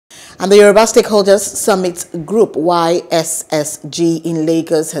And the Yoruba Stakeholders Summit Group YSSG in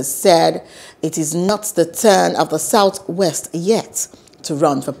Lagos has said it is not the turn of the Southwest yet to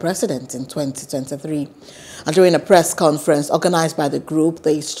run for president in 2023. And during a press conference organized by the group,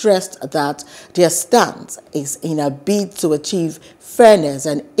 they stressed that their stance is in a bid to achieve fairness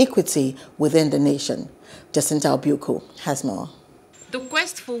and equity within the nation. Jacinta Obiuku has more. The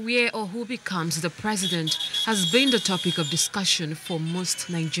quest for where or who becomes the president has been the topic of discussion for most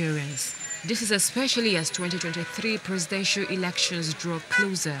Nigerians. This is especially as 2023 presidential elections draw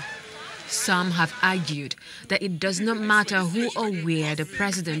closer. Some have argued that it does not matter who or where the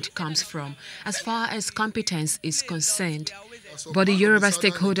president comes from as far as competence is concerned. But the Yoruba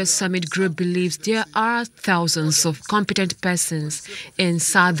Stakeholders Summit Group believes there are thousands of competent persons in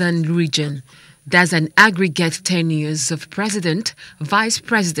southern region. There's an aggregate tenures of President, Vice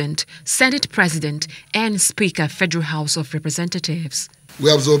President, Senate President, and Speaker, Federal House of Representatives. We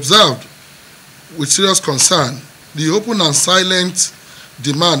have observed with serious concern the open and silent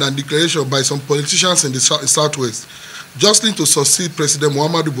demand and declaration by some politicians in the Southwest jostling to succeed President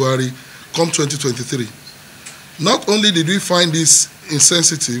Muhammadu Buhari come 2023. Not only did we find this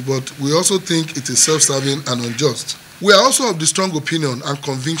insensitive, but we also think it is self-serving and unjust. We are also of the strong opinion and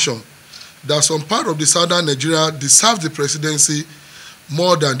conviction that some part of the southern Nigeria deserves the presidency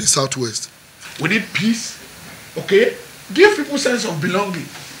more than the Southwest. We need peace, okay? Give people sense of belonging.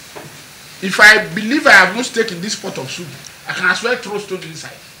 If I believe I have no stake in this pot of soup, I can as well throw stone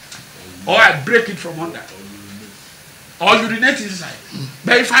inside. Or I break it from under. Or urinate inside.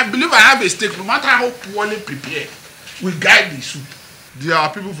 But if I believe I have a stake, no matter how poorly prepared, we guide the soup. There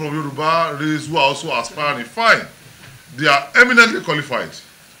are people from Yoruba race who are also aspiring. Fine. They are eminently qualified.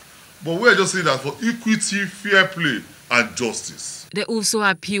 But we are just saying that for equity, fair play, and justice. They also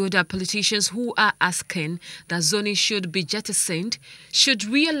appealed that politicians who are asking that zoning should be jettisoned should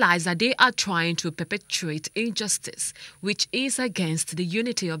realize that they are trying to perpetuate injustice, which is against the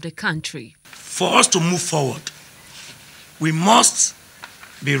unity of the country. For us to move forward, we must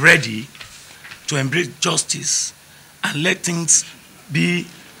be ready to embrace justice and let things be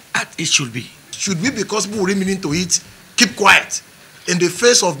as it should be. Should we, because people really meaning to it, keep quiet in the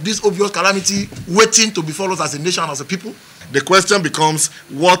face of this obvious calamity waiting to befall us as a nation, as a people? The question becomes,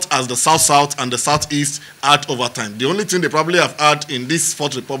 what has the South-South and the South-East had over time? The only thing they probably have had in this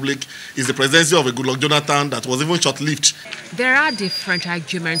Fourth Republic is the presidency of a Goodluck Jonathan that was even short-lived. There are different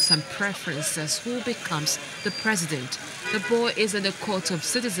arguments and preferences who becomes the president. The ball is in the court of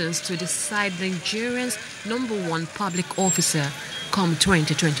citizens to decide Nigerians' #1 public officer come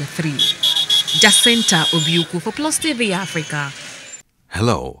 2023. Jacinta Obiuku for Plus TV Africa.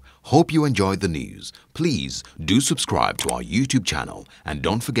 Hello, hope you enjoyed the news. Please do subscribe to our YouTube channel and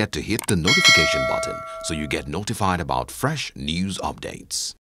don't forget to hit the notification button so you get notified about fresh news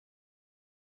updates.